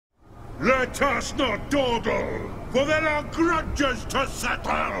Let us not dawdle, for there are grudges to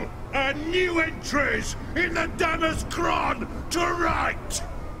settle, and new entries in the Damnus Cron to right!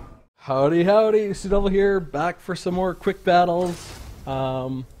 Howdy, howdy, CW here, back for some more quick battles.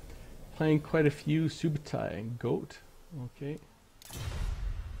 Playing quite a few Subutai. Goat. Okay.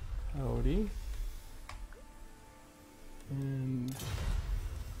 Howdy. And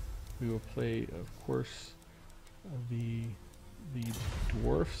we will play, of course, the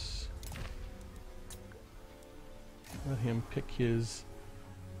Dwarfs. Let him pick his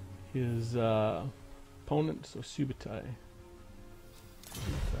opponent, so Subutai.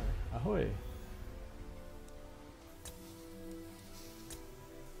 Ahoy!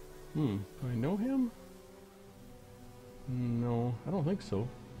 Do I know him? No, I don't think so.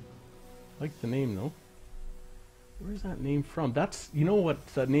 I like the name though. Where's that name from? That's, you know what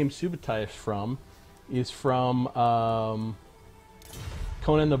that name Subutai is from? Is from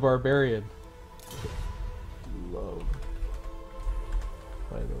Conan the Barbarian. Love,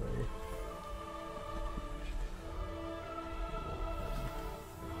 by the way.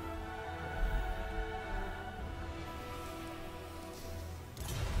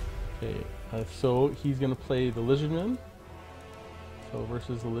 Okay, so he's gonna play the Lizardmen. So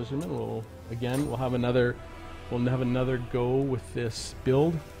versus the Lizardmen, we'll have another go with this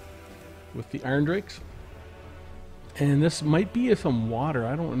build with the Iron Drakes. And this might be some water,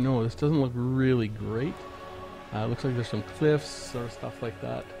 I don't know. This doesn't look really great. It looks like there's some cliffs or stuff like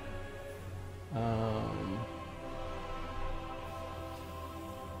that.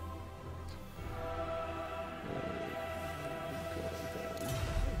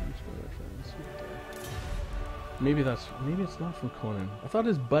 Maybe it's not from Conan. I thought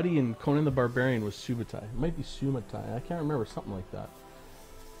his buddy in Conan the Barbarian was Subutai. It might be Sumatai. I can't remember, something like that.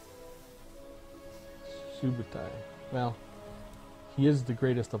 Subutai. Well, he is the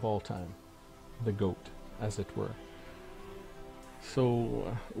greatest of all time. The GOAT, as it were.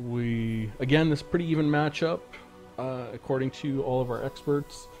 So again, this pretty even matchup, according to all of our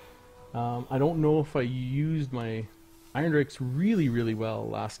experts. I don't know if I used my Iron Drakes really well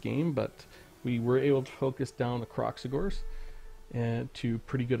last game, but we were able to focus down the Croxagors and to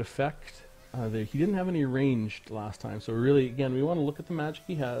pretty good effect. He didn't have any ranged last time, so really, again, we want to look at the magic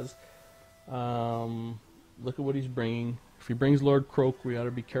he has. Look at what he's bringing. If he brings Lord Croak, we got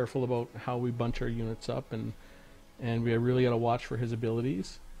to be careful about how we bunch our units up, and we really got to watch for his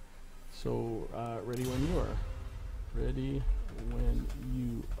abilities. So, ready when you are. Ready when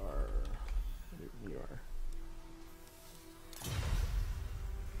you are. Ready when you are.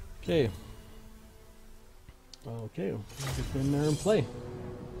 Okay. Okay, let's get in there and play.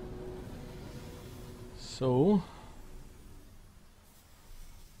 So,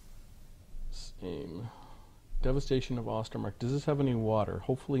 aim. Devastation of Ostermark. Does this have any water?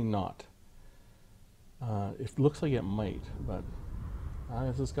 Hopefully not. It looks like it might, but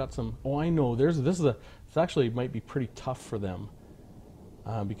this has got some. Oh, I know. This actually might be pretty tough for them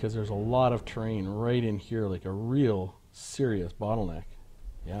because there's a lot of terrain right in here, like a real serious bottleneck.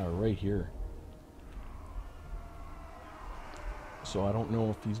 Yeah, right here. So I don't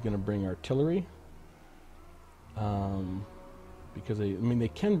know if he's going to bring artillery, because I mean they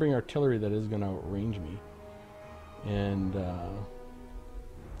can bring artillery that is going to outrange me, and you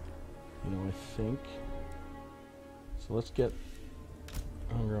know, I think so. Let's get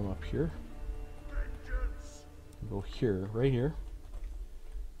Hungrum up here. Go here, right here.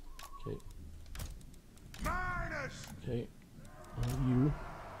 Okay. Okay. You.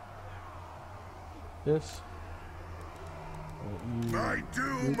 This. My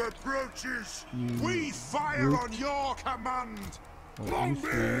doom approaches! We fire on your command!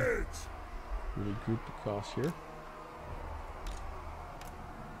 Longbeard! Really grouped across here.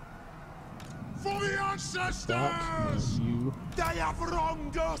 For the ancestors! You they have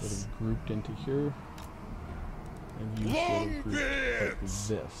wronged us! sort of grouped into here. And you sort of grouped like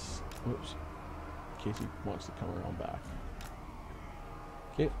this. Whoops. In case he wants to come around back.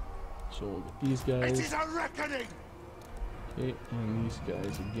 Okay. So we'll get these guys. It is a reckoning! Okay, and these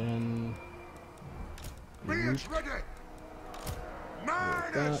guys again. Be it ready!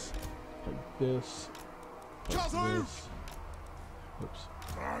 Like that, like this, like this. Oops.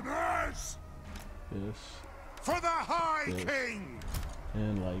 This. For the High King!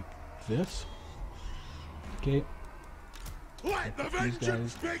 And like this. Okay. Let the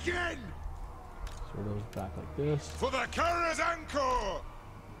vengeance begin! Sort of back like this. For the Karazanko!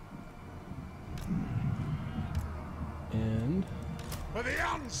 And for the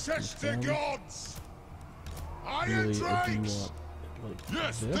ancestor gods! Iron really, Drakes! Like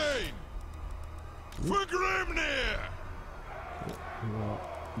yes, this. Dane! For Grimnir! We want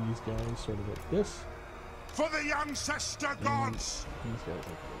these guys sort of like this. For the ancestor gods! These guys like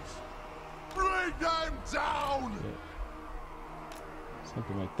this. Bring them down! Yeah.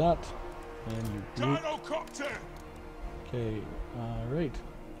 Something like that. And you group. Gyrocopter! Okay, right.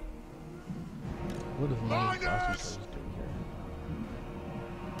 What is my Dwarfs doing here?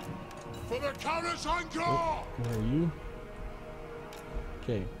 For the Carus Anchor! Oh, where are you?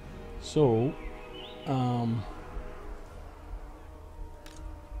 Okay, so,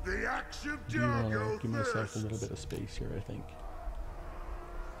 the axe of I'm gonna give myself a little bit of space here, I think.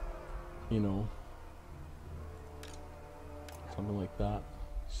 You know, something like that.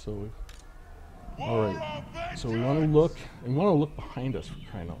 So, all right. So we want to look. We want to look behind us, for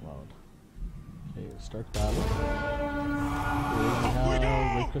crying out loud. Okay, start battle. Here we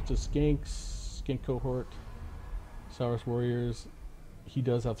have Red Skinks, Skink Cohort, Saurus Warriors. He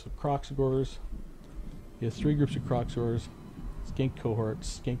does have some Croxagors. He has 3 groups of Croxagors. Skink Cohort,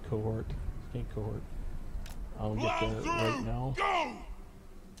 Skink Cohort, Skink Cohort. I'll get that right now.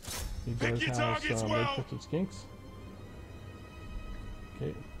 He does have some Red-Crested Skinks.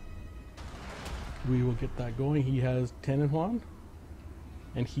 Okay. We will get that going. He has Tenenhuan.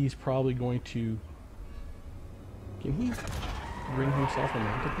 And he's probably going to... Can he bring himself a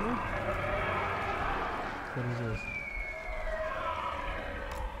Manticore? What is this?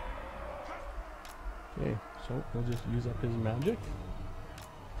 Okay, so he'll just use up his magic.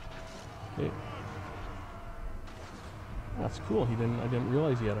 Okay. That's cool. I didn't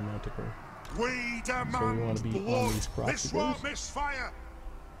realize he had a Manticore. We demand So we want to be blood. on these This won't Croxagors. misfire.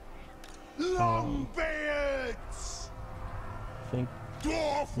 Longbeards! I think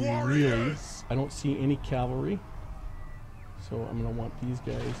Dwarf really, warriors! I don't see any cavalry. So I'm going to want these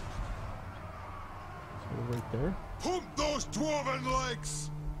guys sort of right there. Pump those dwarven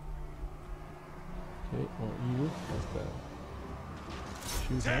legs! Okay, I want you as the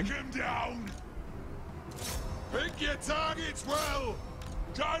shoot Take him. him down! Pick your targets well!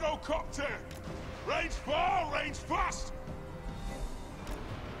 Gyrocopter! Range far, range fast!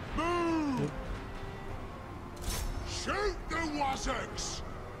 Move! Okay. Shoot the Wazzocks!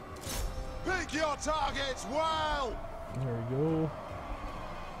 Pick your targets well! There we go.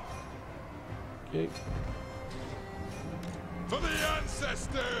 Okay. For the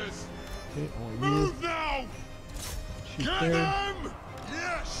ancestors! Okay, I want you Move now! shoot Get there. them!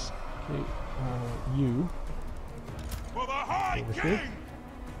 Yes! Okay, you For the High over King! here.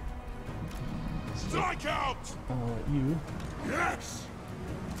 Strike out! You Yes!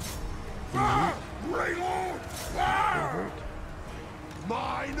 Fire! Reload! Fire!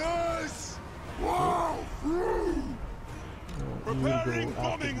 Miners! Whoa! Through! Preparing go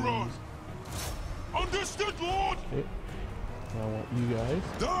bombing after run! these. Understood, Lord! Okay. I want you guys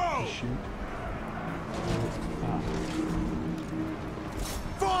Down! to shoot.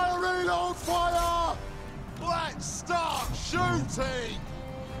 Fire! Reload! Fire! Let's start shooting!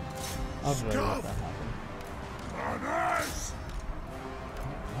 How did I let that happen? Miners!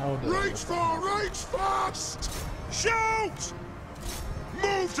 How did I Reach far! Reach fast! Shoot!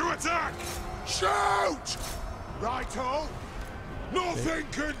 Move to attack! Shoot! Righto! Nothing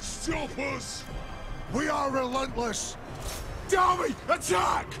can stop us! We are relentless! Dummy!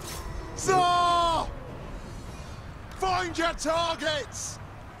 Attack! Zah! Find your targets!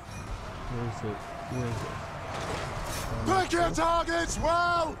 Where is it? Where is it? Pick your targets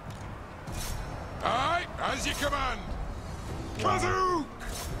well! Aye, as you command! Kazook!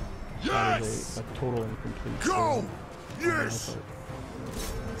 That Yes! is a total incomplete. Go! fail on my Yes! part.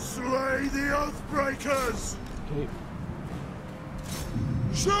 Slay the Oathbreakers! Okay.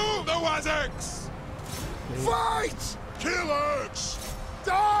 Shoot the Wazzocks! Okay. Fight! Kill Urge!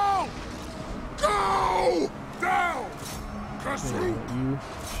 Down! Go! Down! Okay, I Kazook! want you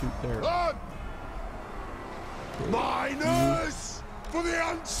shoot there. On! Okay. Miners! For the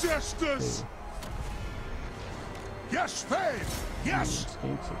ancestors! Okay. Yes, fame! Yes!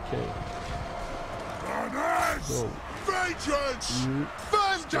 Skinks, okay. Miners! So, Vengeance! you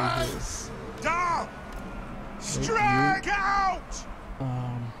Vengeance! Down! you- Strike out!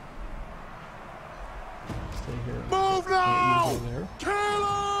 Stay here. Move I now! want you to go there.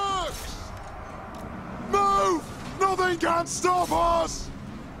 Killers! Move! Nothing can stop us!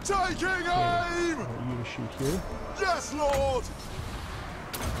 Taking Okay. I aim! want you to shoot here. Yes, Lord!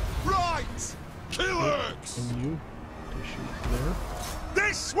 Right! Killers! And you to shoot there.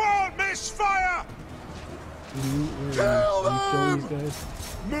 This won't misfire! You, where Kill are you? them! You kill these guys.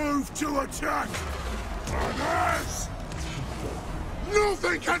 Move to attack! Miners!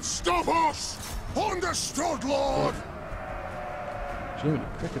 Nothing can stop us! Understood, Lord! Jiminy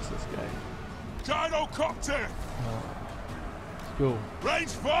crickets, this guy. Gyrocopter! go. Range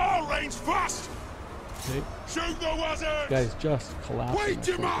far, range fast! Okay. Shoot the wizard! Guys, just collapse. Wait,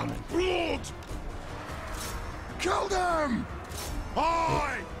 demand blood! Kill them!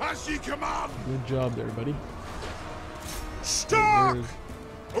 Aye, as ye command! Good job there, buddy. Stuck! There's-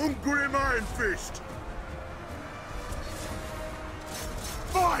 Hungry Iron Fist!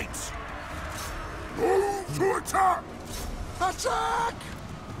 Fight! Move to attack! Attack!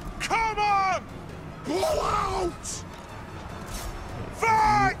 Come on! Blow out!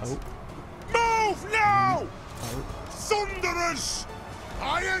 Fight! Out. Move now! Out. Thunderers!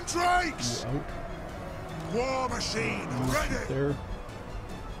 Iron Drakes! You out. War Machine, ready! There.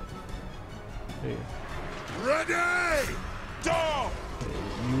 Okay. Ready! Door! Okay,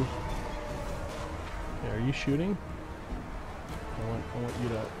 you. Okay, are you shooting? I want you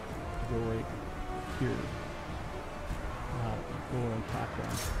to go right here. Go and attack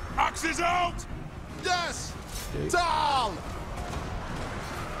them. Axes out! Yes! Okay. Down!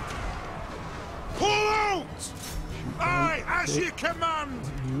 Pull out! Shoot Aye, them. as Okay. ye command!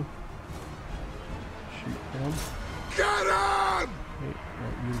 You. Shoot them. Get him! Okay,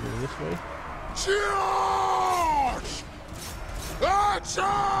 you go this way. Charge!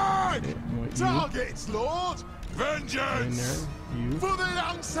 Attack! Okay, I want you Targets, Lord! in Vengeance! there. You. For the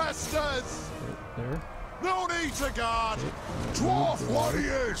ancestors! Right there. No need to guard! Okay, Dwarf you.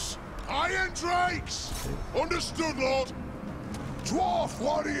 warriors! Iron Drakes! Understood, Lord! Dwarf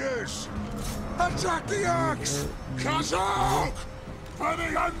warriors! Attack the axe! There, you. Kazak! For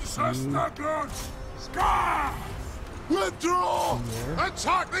the ancestor gods! Scarf! Withdraw! There.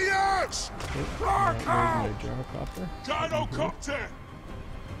 Attack the axe! Okay, Rock there's out! my gyrocopter. Gyrocopter!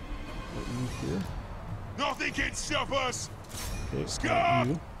 Put you here. Nothing can stop us! Okay, Scar!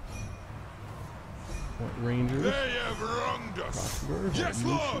 you. Want rangers. They have wronged us! Crossbows. Yes, You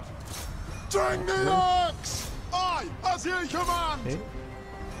Lord! Bring the axe! Aye, as ye command! Okay.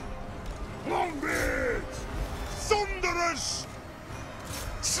 Longbeard! Thunderers!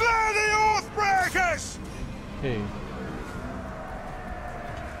 Slay the Oathbreakers! Okay.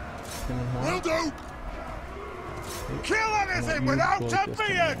 Will do! Kill anything you without close a this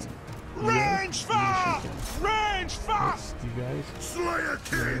beard! down. Range You far! shoot Range fast! You guys. Slayer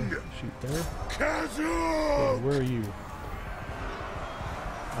King! Shoot there. Kazoo! Okay, where are you?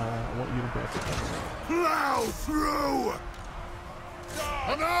 I want you to grab the cover. Plow through!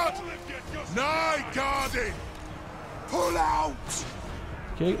 Anad! Nigh guarding! Pull out!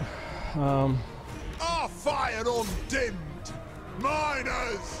 Okay. Our fire undimmed!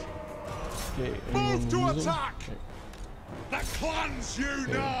 Miners! Okay. Move to anyone losing? attack! Okay. The clans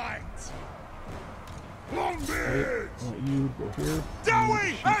unite! Okay. Longbeard! I want you to go here. Dowie!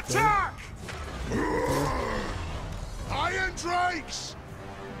 You shoot there. Attack! Iron Drakes!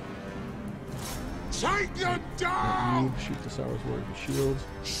 Take them down! You shoot the Sour Warrior shields.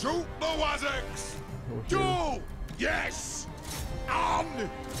 Shoot the Wazzicks! Go here. Do! Yes! On! Go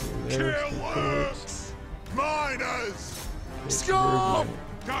there. Kill shoot works! Miners! Okay, Scum!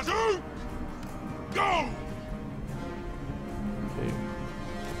 where's Kazoo! Go! my- Okay.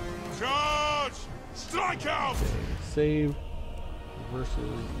 Charge! Strike out! Okay. Save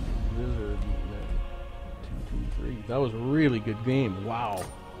versus Lizardmen. 2-2-3. That was a really good game. Wow.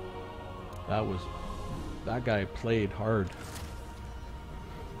 That guy played hard.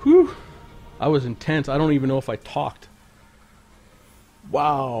 Whew. I was intense. I don't even know if I talked.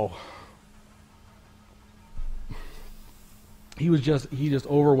 Wow. He just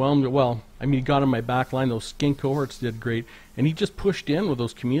overwhelmed it. Well, I mean, he got in my back line. Those skink cohorts did great. And he just pushed in with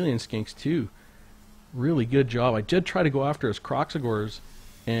those chameleon skinks too. Really good job. I did try to go after his Croxagores,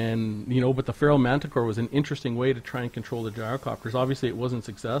 and but the Feral Manticore was an interesting way to try and control the gyrocopters. Obviously it wasn't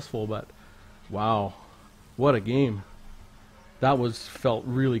successful, but wow, what a game. That felt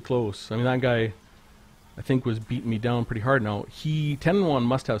really close. I mean, that guy, I think, was beating me down pretty hard. Now, 10-1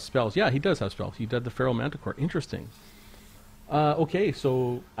 must have spells. Yeah, he does have spells. He did the Feral Manticore. Interesting. Okay,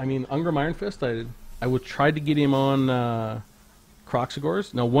 so, I mean, Ungrim Iron Fist, I would try to get him on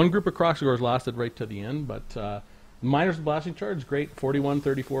Croxagores. Now, one group of Croxagores lasted right to the end, but Miners Blasting Charge, great. 41,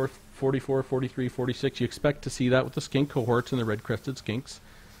 34, 44, 43, 46. You expect to see that with the skink cohorts and the red-crested skinks.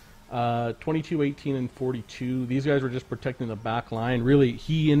 22, 18, and 42. These guys were just protecting the back line. Really,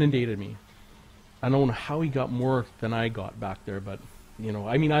 he inundated me. I don't know how he got more than I got back there, but,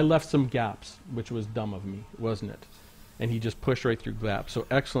 I mean, I left some gaps, which was dumb of me, wasn't it? And he just pushed right through gaps. So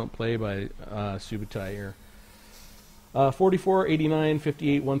excellent play by Subutai here. 44, 89,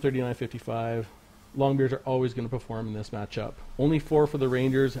 58, 139, 55. Longbeards are always going to perform in this matchup. Only 4 for the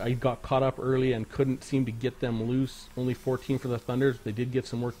Rangers. I got caught up early and couldn't seem to get them loose. Only 14 for the Thunders. They did get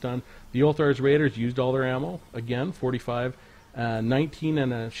some work done. The Ulthars Raiders used all their ammo. Again, 45. 19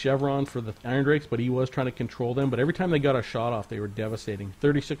 and a chevron for the Iron Drakes, but he was trying to control them. But every time they got a shot off, they were devastating.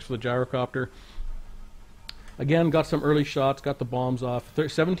 36 for the gyrocopter. Again, got some early shots, got the bombs off.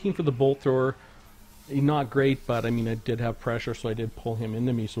 17 for the bolt thrower. Not great, but I mean, I did have pressure, so I did pull him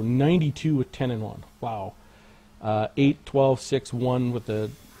into me. So 92 with 10 and 1. Wow. 8, 12, 6, 1 with the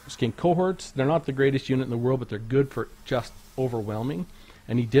skink cohorts. They're not the greatest unit in the world, but they're good for just overwhelming.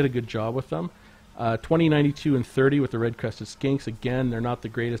 And he did a good job with them. 20, 92, and 30 with the red-crested skinks. Again, they're not the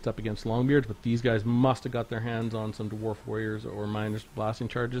greatest up against longbeards, but these guys must have got their hands on some dwarf warriors or miners blasting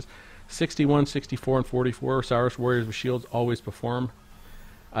charges. 61, 64, and 44. Saurus warriors with shields always perform.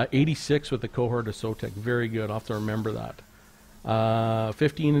 86 with the cohort of Sotek. Very good. I'll have to remember that.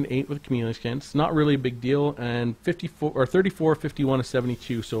 15 and 8 with chameleon skins. Not really a big deal. And 54 or 34, 51, and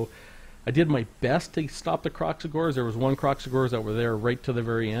 72. So I did my best to stop the Croxagores. There was one Croxagores that were there right to the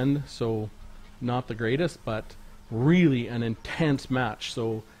very end. So not the greatest, but really an intense match.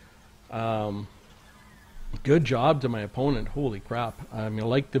 So good job to my opponent. Holy crap. I mean, I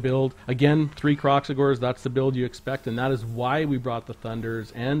like the build. Again, 3 Croxagores, that's the build you expect, and that is why we brought the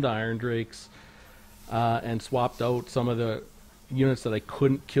Thunders and the Iron Drakes and swapped out some of the units that I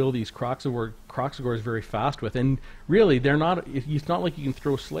couldn't kill these Croxagores very fast with. And really, they're not, it's not like you can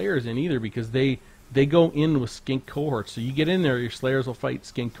throw Slayers in either, because they go in with skink cohorts. So you get in there, your Slayers will fight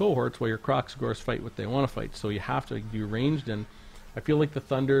skink cohorts while your Croxagores fight what they want to fight. So you have to do ranged, and I feel like the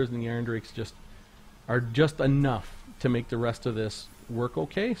Thunders and the Iron Drakes are just enough to make the rest of this work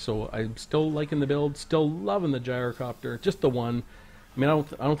okay. So I'm still liking the build, still loving the gyrocopter, just the one. I mean,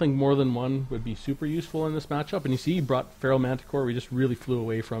 I don't think more than one would be super useful in this matchup. And you see, he brought Feral Manticore. We just really flew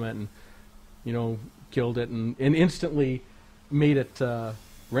away from it and, you know, killed it and instantly made it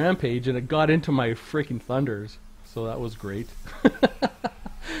rampage, and it got into my freaking Thunders. So that was great.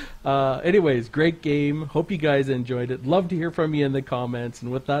 Anyways, great game. Hope you guys enjoyed it. Love to hear from you in the comments.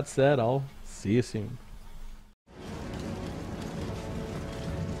 And with that said, I'll see you soon.